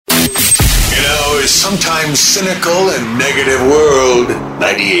is sometimes cynical and negative world,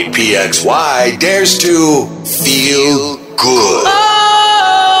 98PXY dares to feel good.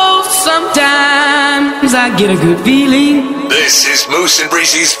 Oh, sometimes I get a good feeling. This is Moose and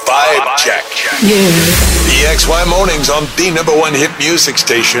Breezy's Vibe Check. Yeah. PXY Mornings on the #1 hit music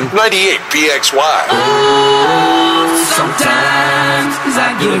station, 98PXY. Oh, sometimes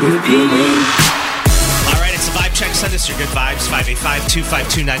I get a good feeling. All right, it's the Vibe Check. Send us your good vibes,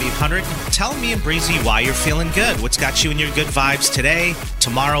 585-252-9800. Tell me and Breezy why you're feeling good. What's got you in your good vibes today,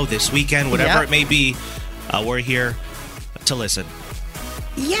 tomorrow, this weekend, whatever it may be. We're here to listen.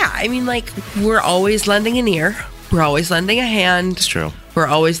 Yeah, I mean, like, we're always lending an ear. We're always lending a hand. It's true. We're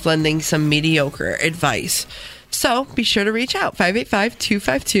always lending some mediocre advice. So be sure to reach out,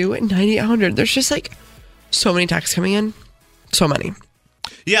 585-252-9800. There's just, like, so many texts coming in. So many.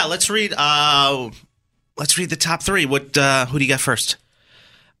 Yeah, let's read the top three. Who do you got first?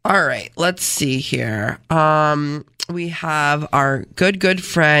 All right, let's see here. We have our good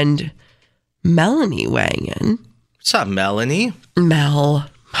friend Melanie weighing in. What's up, Melanie? Mel,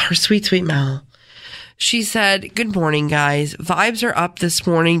 our sweet Mel. She said, "Good morning, guys. Vibes are up this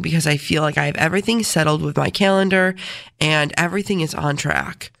morning because I feel like I have everything settled with my calendar and everything is on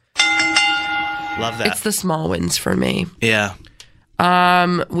track." Love that. It's the small wins for me. Yeah.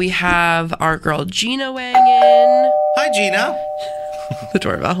 We have our girl Gina weighing in. Hi, Gina. The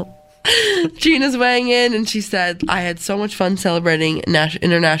doorbell. Gina's weighing in, and she said, "I had so much fun celebrating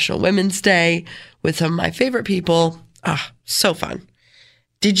International Women's Day with some of my favorite people. So fun."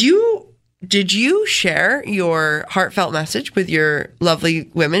 Did you share your heartfelt message with your lovely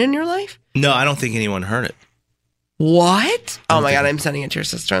women in your life? No, I don't think anyone heard it. What? Oh my God, I'm sending it to your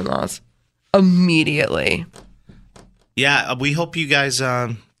sister-in-laws immediately. Yeah, we hope you guys,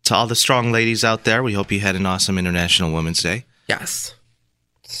 to all the strong ladies out there, we hope you had an awesome International Women's Day. Yes.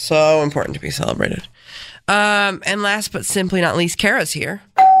 So important to be celebrated. And last but simply not least, Kara's here.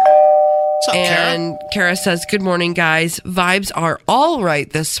 What's up, And Kara says, "Good morning, guys. Vibes are all right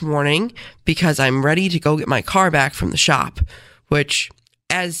this morning because I'm ready to go get my car back from the shop," which,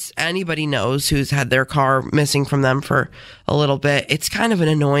 as anybody knows who's had their car missing from them for a little bit, it's kind of an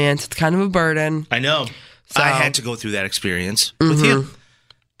annoyance. It's kind of a burden. I know. So, I had to go through that experience with you.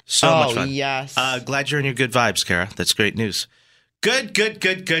 So much fun. Yes. Glad you're in your good vibes, Kara. That's great news. Good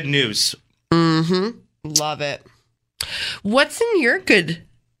news. Love it. What's in your good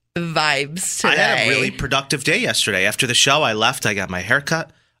vibes today? I had a really productive day yesterday. After the show, I left. I got my hair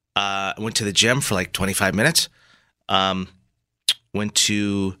cut. I went to the gym for like 25 minutes. Went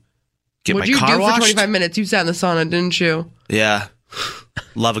to get my car washed. What'd you do for 25 minutes? You sat in the sauna, didn't you? Yeah.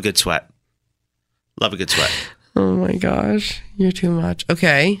 Love a good sweat. Oh my gosh. You're too much.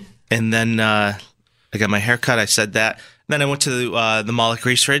 Okay. And then I got my hair cut. I said that. Then I went to the mall at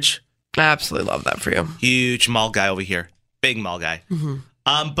Grease Ridge. I absolutely love that for you. Huge mall guy over here. Big mall guy.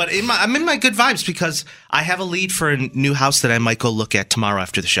 But I'm in my good vibes because I have a lead for a new house that I might go look at tomorrow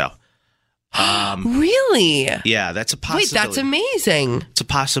after the show. Really? Yeah, that's a possibility. Wait, that's amazing. It's a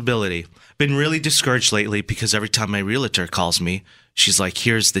possibility. Been really discouraged lately because every time my realtor calls me, she's like,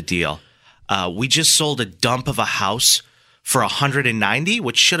 "Here's the deal. We just sold a dump of a house for $190,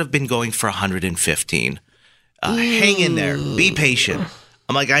 which should have been going for $115. Hang in there. Be patient."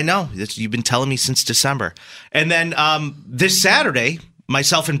 I'm like, "I know. You've been telling me since December." And then this Saturday,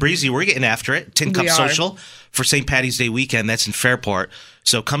 myself and Breezy, we're getting after it. Tin Cup Social for St. Patty's Day weekend. That's in Fairport.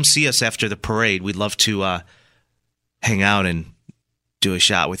 So come see us after the parade. We'd love to hang out and do a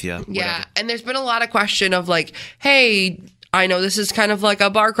shot with you. Yeah, whatever. and there's been a lot of question of like, hey, I know this is kind of like a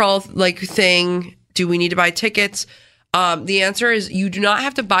bar crawl like thing. Do we need to buy tickets? The answer is you do not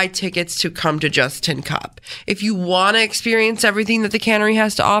have to buy tickets to come to Just Tin Cup. If you want to experience everything that the cannery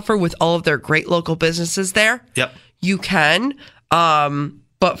has to offer with all of their great local businesses there, Yep. you can.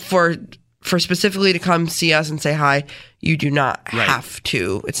 But for specifically to come see us and say hi, you do not have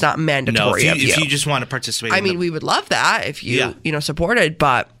to. It's not mandatory. No, if you just want to participate. I mean, we would love that if you supported,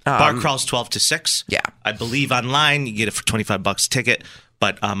 but bar crawl's 12 to 6. Yeah, I believe online you get it for $25 a ticket.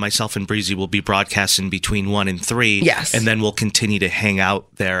 But myself and Breezy will be broadcasting between 1 and 3. Yes, and then we'll continue to hang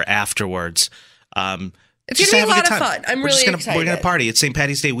out there afterwards. It's going to be a lot of fun. I'm really excited. We're going to party. It's St.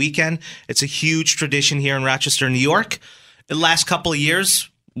 Patty's Day weekend. It's a huge tradition here in Rochester, New York. The last couple of years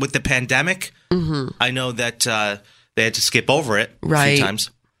with the pandemic, I know that they had to skip over it a few times.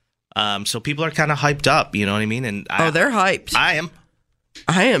 So people are kind of hyped up, you know what I mean? And they're hyped.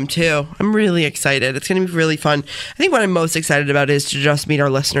 I am too. I'm really excited. It's going to be really fun. I think what I'm most excited about is to just meet our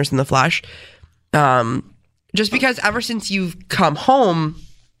listeners in the flesh. Just because ever since you've come home,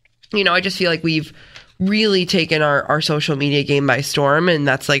 I just feel like we've really taken our social media game by storm. And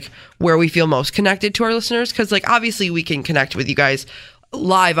that's like where we feel most connected to our listeners. Cause like, obviously we can connect with you guys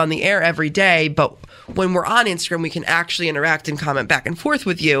live on the air every day, but when we're on Instagram, we can actually interact and comment back and forth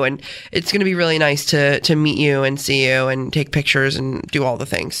with you. And it's going to be really nice to meet you and see you and take pictures and do all the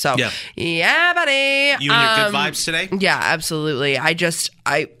things. So yeah buddy. You and your good vibes today? Yeah, absolutely. I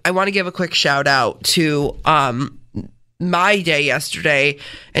want to give a quick shout out to, my day yesterday,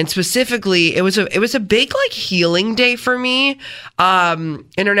 and specifically it was a big like healing day for me.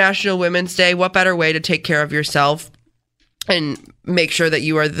 International Women's Day. What better way to take care of yourself and make sure that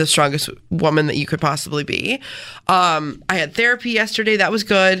you are the strongest woman that you could possibly be. I had therapy yesterday. That was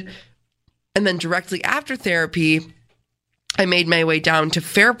good. And then directly after therapy, I made my way down to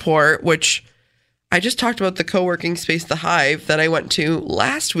Fairport, which I just talked about the co-working space, The Hive, that I went to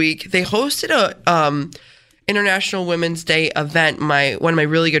last week. They hosted a International Women's Day event. One of my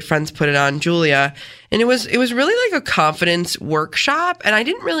really good friends put it on, Julia, and it was really like a confidence workshop, and I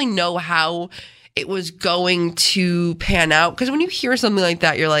didn't really know how it was going to pan out, because when you hear something like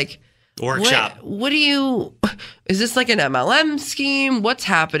that, you're like, workshop. What do you? Is this like an MLM scheme? What's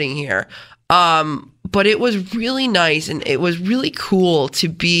happening here? But it was really nice, and it was really cool to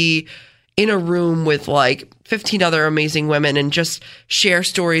be in a room with like 15 other amazing women and just share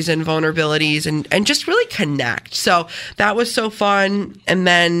stories and vulnerabilities and just really connect. So that was so fun. And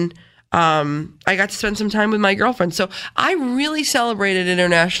then I got to spend some time with my girlfriend. So I really celebrated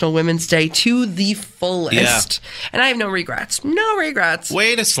International Women's Day to the fullest. Yeah. And I have no regrets. No regrets.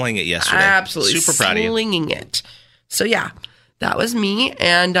 Way to sling it yesterday. Absolutely. Super proud of you. Slinging it. So yeah, that was me.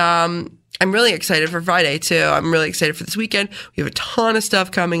 And I'm really excited for Friday too. I'm really excited for this weekend. We have a ton of stuff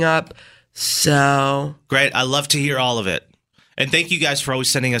coming up. So great. I love to hear all of it. And thank you guys for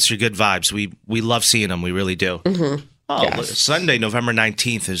always sending us your good vibes. We love seeing them. We really do. Mm-hmm. Oh, yes. Sunday, November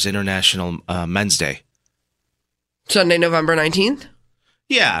 19th is International Men's Day. Sunday, November 19th?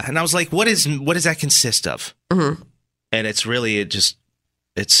 Yeah. And I was like, what does that consist of? Mm-hmm. And it's really, it's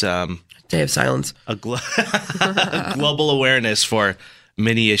Day of Silence. A global awareness for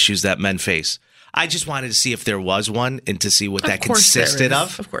many issues that men face. I just wanted to see if there was one and to see what that consisted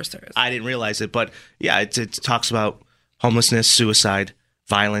of. Of course there is. I didn't realize it, but yeah, it talks about homelessness, suicide,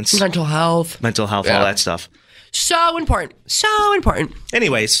 violence, mental health, all that stuff. So important. So important.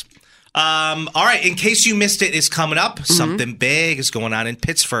 Anyways, all right. In case you missed it, is coming up. Mm-hmm. Something big is going on in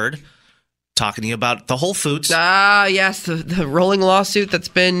Pittsford. Talking to you about the Whole Foods. Ah, yes, the rolling lawsuit that's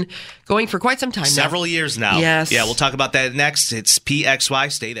been going for quite some time now. Several years now. Yes. Yeah, we'll talk about that next. It's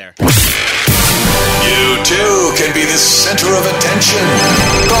PXY. Stay there. You too can be the center of attention.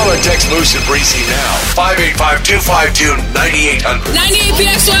 Call or text Moose and Breezy now. 585-252-9800. 98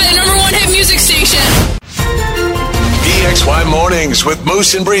 PXY, the number one hit music station. PXY Mornings with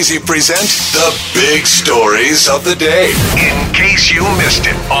Moose and Breezy present the big stories of the day. In case you missed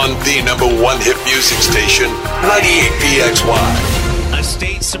it, on the number one hit music station, 98 PXY. A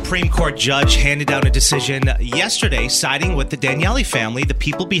state Supreme Court judge handed down a decision yesterday siding with the Daniele family, the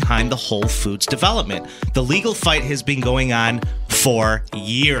people behind the Whole Foods development. The legal fight has been going on for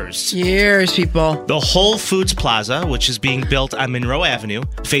years. Years, people. The Whole Foods Plaza, which is being built on Monroe Avenue,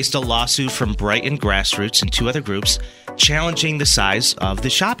 faced a lawsuit from Brighton Grassroots and two other groups challenging the size of the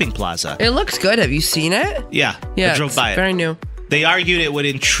shopping plaza. It looks good. Have you seen it? Yeah, I drove by it. Very new. They argued it would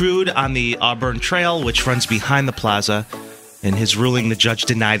intrude on the Auburn Trail, which runs behind the plaza. In his ruling, the judge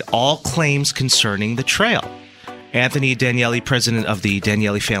denied all claims concerning the trail. Anthony Daniele, president of the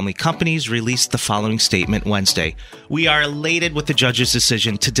Daniele Family Companies, released the following statement Wednesday. We are elated with the judge's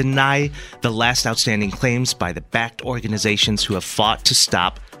decision to deny the last outstanding claims by the backed organizations who have fought to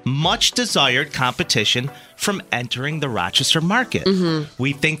stop much desired competition from entering the Rochester market. Mm-hmm.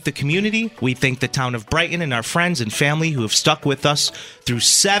 We thank the community, we thank the town of Brighton and our friends and family who have stuck with us through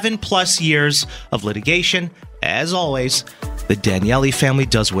 7+ years of litigation. As always, the Daniele family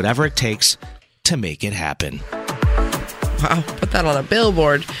does whatever it takes to make it happen. Wow, put that on a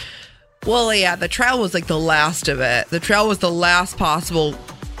billboard. Well, yeah, the trail was like the last of it. The trail was the last possible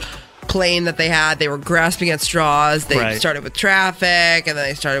claim that they had. They were grasping at straws. They started with traffic, and then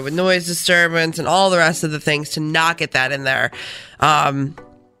they started with noise disturbance and all the rest of the things to not get that in there. And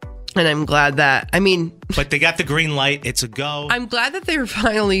I'm glad that, But they got the green light. It's a go. I'm glad that they were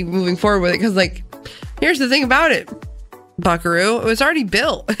finally moving forward with it, because, like, here's the thing about it, Buckaroo. It was already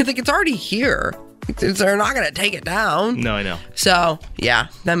built. I think it's already here. They're not going to take it down. No, I know. So, yeah,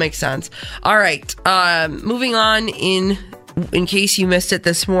 that makes sense. All right. Moving on, in case you missed it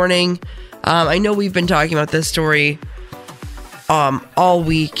this morning, I know we've been talking about this story all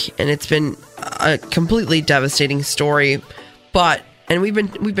week, and it's been a completely devastating story. But And we've been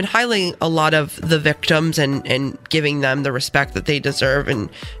highlighting a lot of the victims and giving them the respect that they deserve and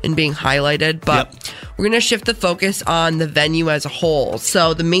being highlighted. But we're going to shift the focus on the venue as a whole.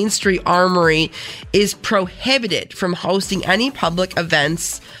 So the Main Street Armory is prohibited from hosting any public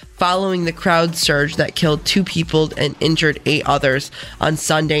events following the crowd surge that killed 2 people and injured 8 others on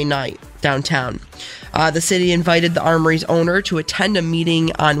Sunday night downtown. The city invited the Armory's owner to attend a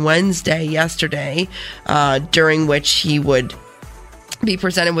meeting on Wednesday, yesterday, during which he would be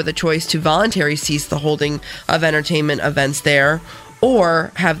presented with a choice to voluntarily cease the holding of entertainment events there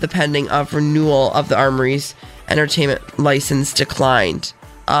or have the pending of renewal of the Armory's entertainment license declined.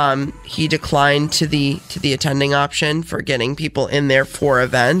 He declined to the attending option for getting people in there for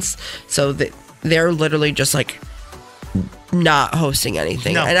events. So that they're literally just like not hosting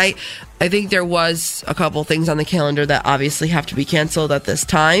anything. No. And I think there was a couple things on the calendar that obviously have to be canceled at this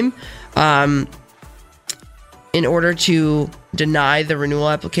time. In order to deny the renewal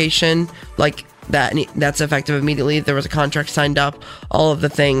application, like that's effective immediately. There was a contract signed up, all of the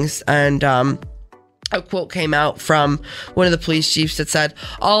things. And, a quote came out from one of the police chiefs that said,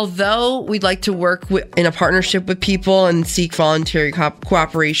 although we'd like to work in a partnership with people and seek voluntary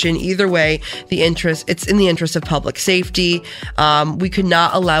cooperation, either way, it's in the interest of public safety. We could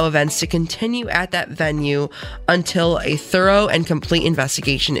not allow events to continue at that venue until a thorough and complete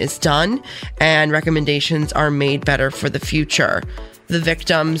investigation is done and recommendations are made better for the future. The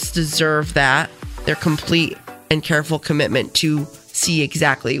victims deserve that, their complete and careful commitment to see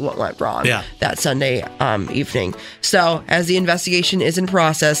exactly what went wrong that Sunday evening. So as the investigation is in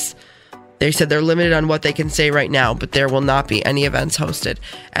process, they said they're limited on what they can say right now, but there will not be any events hosted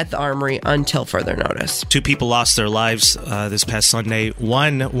at the Armory until further notice. 2 people lost their lives this past Sunday.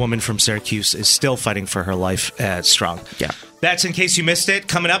 1 woman from Syracuse is still fighting for her life strong. Yeah. That's in case you missed it.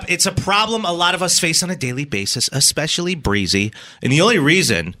 Coming up, it's a problem a lot of us face on a daily basis, especially Breezy. And the only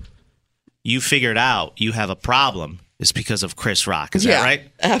reason you figured out you have a problem is because of Chris Rock. Is that right?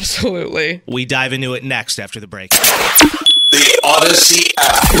 Absolutely. We dive into it next after the break. The Odyssey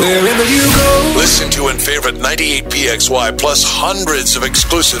app. Wherever you go. Listen to and favorite 98PXY plus hundreds of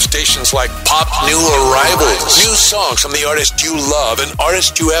exclusive stations like Pop New Arrivals. New songs from the artist you love and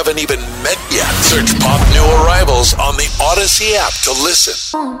artists you haven't even met yet. Search Pop New Arrivals on the Odyssey app to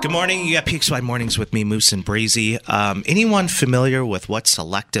listen. Good morning. You got PXY Mornings with me, Moose and Breezy. Anyone familiar with what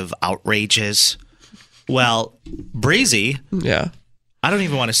selective outrage is? Well, Breezy. Yeah. I don't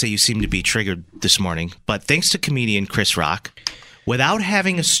even want to say you seem to be triggered this morning, but thanks to comedian Chris Rock, without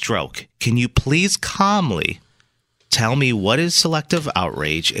having a stroke, can you please calmly tell me what is selective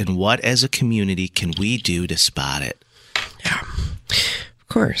outrage and what as a community can we do to spot it? Yeah. Of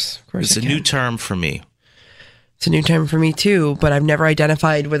course. It's a new term for me. It's a new term for me too, but I've never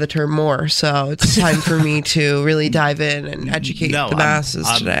identified with a term more. So it's time for me to really dive in and educate the masses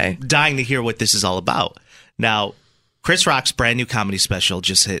today. I'm dying to hear what this is all about. Now, Chris Rock's brand new comedy special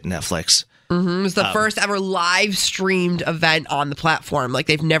just hit Netflix. Mm-hmm. It was the first ever live streamed event on the platform. Like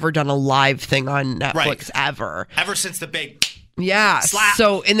they've never done a live thing on Netflix ever. Ever since the big slap.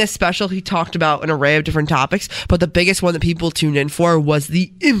 So in this special, he talked about an array of different topics, but the biggest one that people tuned in for was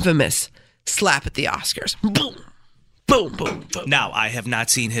the infamous slap at the Oscars. Boom. Boom, boom, boom. Now, I have not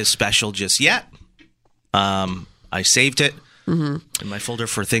seen his special just yet. I saved it in my folder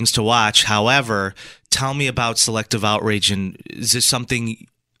for things to watch. However, tell me about selective outrage. And is this something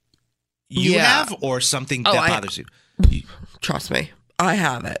you have or something that bothers you? Trust me, I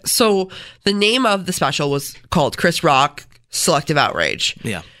have it. So the name of the special was called Chris Rock, Selective Outrage.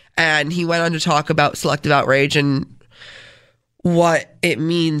 Yeah. And he went on to talk about selective outrage and what it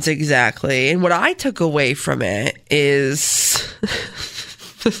means exactly. And what I took away from it is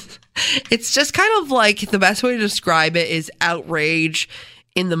it's just kind of like the best way to describe it is outrage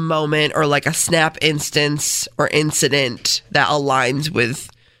in the moment or like a snap instance or incident that aligns with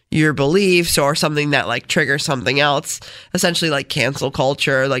your beliefs or something that like triggers something else. Essentially like cancel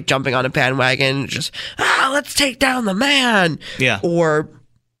culture, like jumping on a bandwagon, just, let's take down the man. Yeah. Or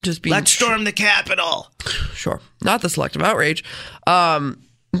just being... Let's storm the Capitol. Sure. Not the selective outrage.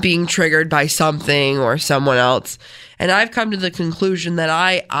 Being triggered by something or someone else. And I've come to the conclusion that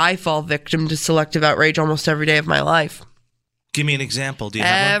I fall victim to selective outrage almost every day of my life. Give me an example. Do you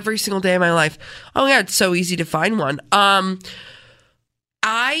have one? Every single day of my life. Oh, yeah, it's so easy to find one. I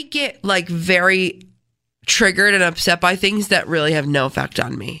get like very triggered and upset by things that really have no effect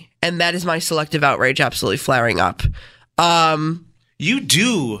on me. And that is my selective outrage absolutely flaring up. You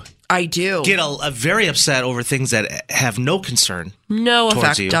do. I do. Get a very upset over things that have no concern. No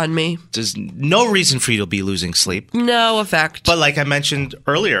effect you. on me. There's no reason for you to be losing sleep. No effect. But like I mentioned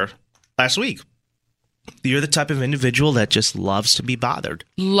earlier last week, You're the type of individual that just loves to be bothered.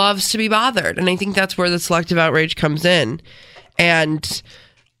 Loves to be bothered. And I think that's where the selective outrage comes in. And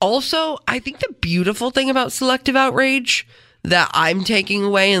also, I think the beautiful thing about selective outrage that I'm taking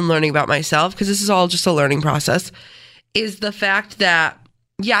away and learning about myself, because this is all just a learning process, is the fact that,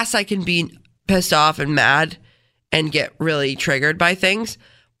 yes, I can be pissed off and mad and get really triggered by things,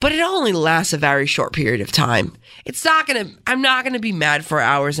 but it only lasts a very short period of time. I'm not going to be mad for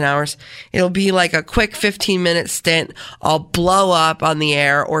hours and hours. It'll be like a quick 15-minute stint. I'll blow up on the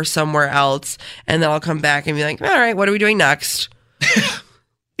air or somewhere else, and then I'll come back and be like, all right, what are we doing next?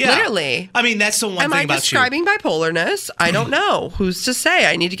 Yeah. Literally. I mean, that's the one Am thing I about describing bipolarness? I don't know. Who's to say?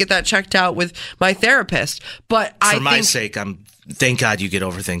 I need to get that checked out with my therapist. But For my sake, thank God you get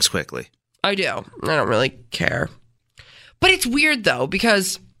over things quickly. I do. I don't really care. But it's weird, though,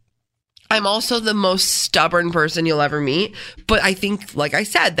 because I'm also the most stubborn person you'll ever meet. But I think, like I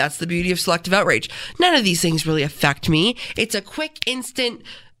said, that's the beauty of selective outrage. None of these things really affect me. It's a quick, instant,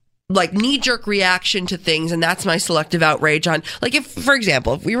 like, knee-jerk reaction to things, and that's my selective outrage on, like, if, for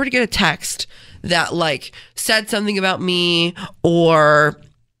example, if we were to get a text that, like, said something about me or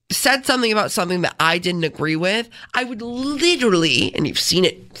said something about something that I didn't agree with, I would literally, and you've seen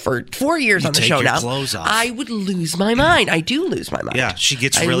it for 4 years on the show now, I would lose my mind. I do lose my mind. Yeah, she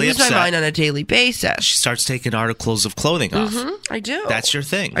gets really upset. I lose my mind on a daily basis. She starts taking articles of clothing off. I do. That's your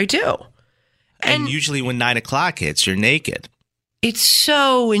thing. I do. And usually when 9 o'clock hits, you're naked. It's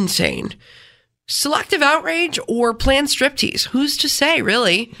so insane. Selective outrage or planned striptease. Who's to say,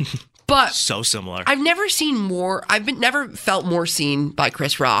 really? But so similar. I've never felt more seen by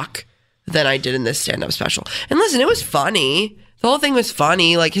Chris Rock than I did in this stand-up special. And listen, it was funny. The whole thing was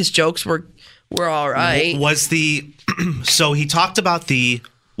funny. Like, his jokes were all right. So he talked about the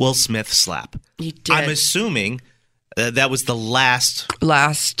Will Smith slap. He did. I'm assuming that was the last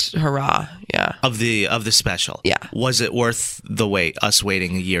hurrah, yeah, of the special. Yeah. Was it worth the wait? Us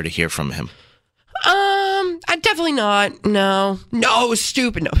waiting a year to hear from him? Definitely not. No, it was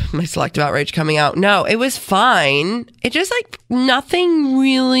stupid. No, my selective outrage coming out. No, it was fine. It just, like, nothing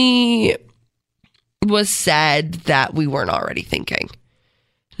really was said that we weren't already thinking.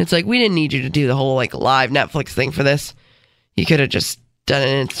 It's like, we didn't need you to do the whole, like, live Netflix thing for this. You could have just done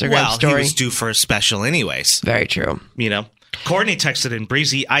an Instagram story. Well, he was due for a special anyways. Very true. You know, Courtney texted in,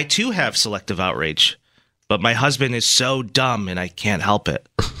 Breezy, I too have selective outrage, but my husband is so dumb and I can't help it.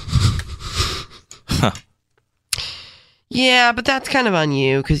 Huh. Yeah, but that's kind of on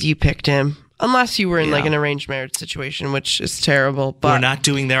you because you picked him. Unless you were in like an arranged marriage situation, which is terrible. But we're not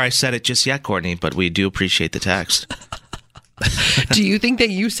doing there I said it just yet, Courtney, but we do appreciate the text. Do you think that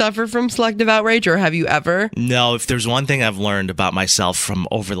you suffer from selective outrage, or have you ever? No, if there's one thing I've learned about myself from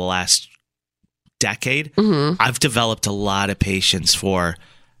over the last decade, I've developed a lot of patience for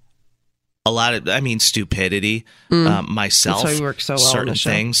stupidity, myself, that's why we work so well certain on the show.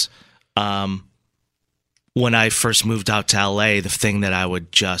 things. When I first moved out to LA, the thing that I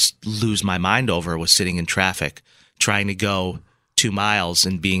would just lose my mind over was sitting in traffic, trying to go 2 miles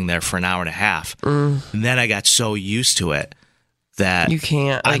and being there for an hour and a half. And then I got so used to it that you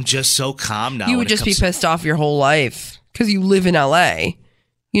can't. I'm just so calm now. You would just be pissed off your whole life because you live in LA.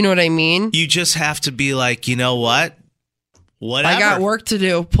 You know what I mean? You just have to be like, you know what? Whatever. I got work to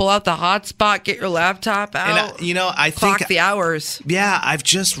do. Pull out the hotspot, get your laptop out. And I clock think the hours. Yeah, I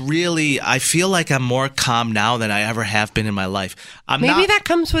feel like I'm more calm now than I ever have been in my life. Maybe that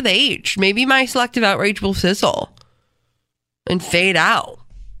comes with age. Maybe my selective outrage will fizzle and fade out.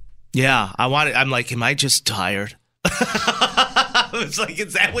 Yeah, I'm like, am I just tired? It's like,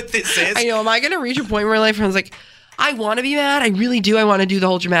 is that what this is? I know. Am I going to reach a point in my life where I was like, I want to be mad. I really do. I want to do the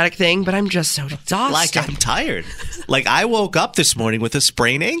whole dramatic thing, but I'm just so exhausted. Like, I'm tired. Like, I woke up this morning with a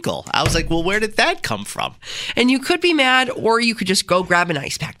sprained ankle. I was like, well, where did that come from? And you could be mad, or you could just go grab an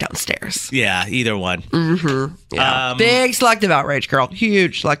ice pack downstairs. Yeah, either one. Mm-hmm. Yeah. Big selective outrage girl.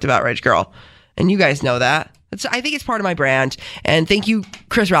 Huge selective outrage girl. And you guys know that. I think it's part of my brand. And thank you,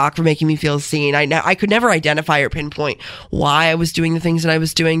 Chris Rock, for making me feel seen. I could never identify or pinpoint why I was doing the things that I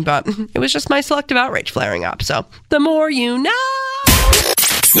was doing, but it was just my selective outrage flaring up. So the more you know.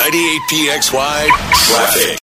 98 PXY Traffic.